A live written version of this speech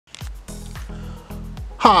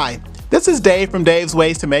Hi, this is Dave from Dave's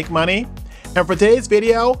Ways to Make Money, and for today's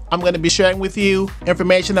video, I'm going to be sharing with you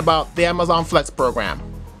information about the Amazon Flex program.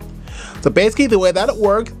 So basically the way that it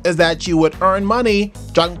works is that you would earn money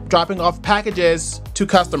dropping off packages to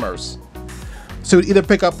customers. So you'd either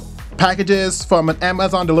pick up packages from an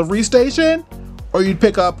Amazon delivery station, or you'd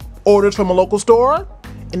pick up orders from a local store,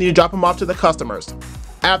 and you drop them off to the customers.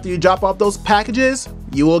 After you drop off those packages,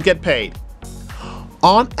 you will get paid.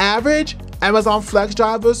 On average, Amazon Flex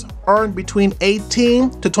drivers earn between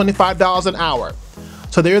 $18 to $25 an hour.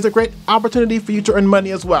 So there is a great opportunity for you to earn money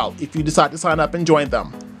as well if you decide to sign up and join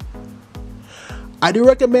them. I do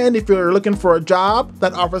recommend, if you're looking for a job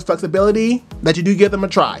that offers flexibility, that you do give them a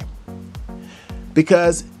try.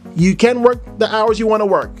 Because you can work the hours you want to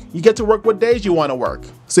work. You get to work what days you want to work.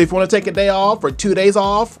 So if you want to take a day off or 2 days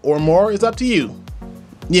off or more, it's up to you.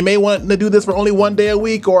 You may want to do this for only 1 day a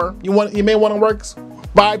week, or you may want to work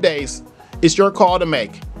 5 days. It's your call to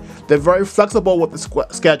make. They're very flexible with the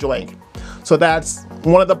scheduling. So that's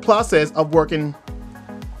one of the pluses of working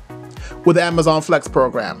with the Amazon Flex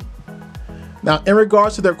program. Now, in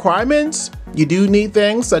regards to the requirements, you do need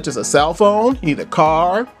things such as a cell phone, you need a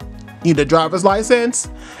car, you need a driver's license,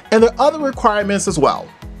 and there are other requirements as well.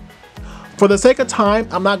 For the sake of time,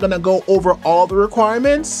 I'm not gonna go over all the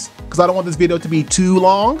requirements because I don't want this video to be too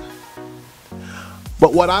long.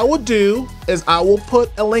 But what I will do is I will put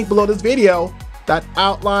a link below this video that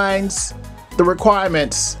outlines the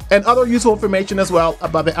requirements and other useful information as well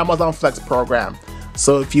about the Amazon Flex program.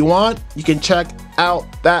 So if you want, you can check out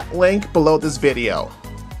that link below this video.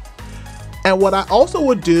 And what I also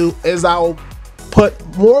would do is I'll put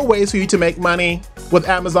more ways for you to make money with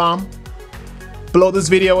Amazon below this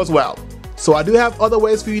video as well. So I do have other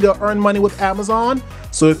ways for you to earn money with Amazon.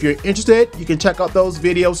 So if you're interested, you can check out those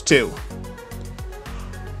videos too.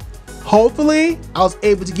 Hopefully, I was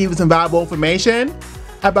able to give you some valuable information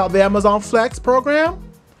about the Amazon Flex program.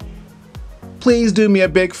 Please do me a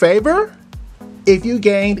big favor. If you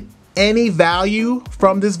gained any value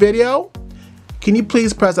from this video, can you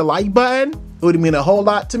please press the like button? It would mean a whole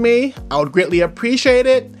lot to me. I would greatly appreciate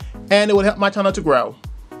it, and it would help my channel to grow.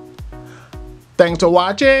 Thanks for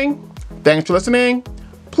watching. Thanks for listening.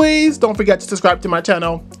 Please don't forget to subscribe to my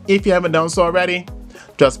channel if you haven't done so already.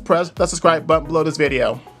 Just press the subscribe button below this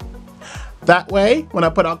video. That way, when I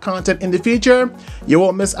put out content in the future, you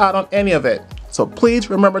won't miss out on any of it. So please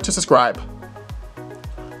remember to subscribe.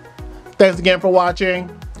 Thanks again for watching.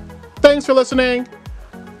 Thanks for listening.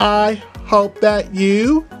 I hope that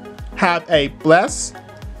you have a blessed,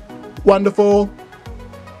 wonderful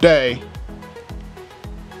day.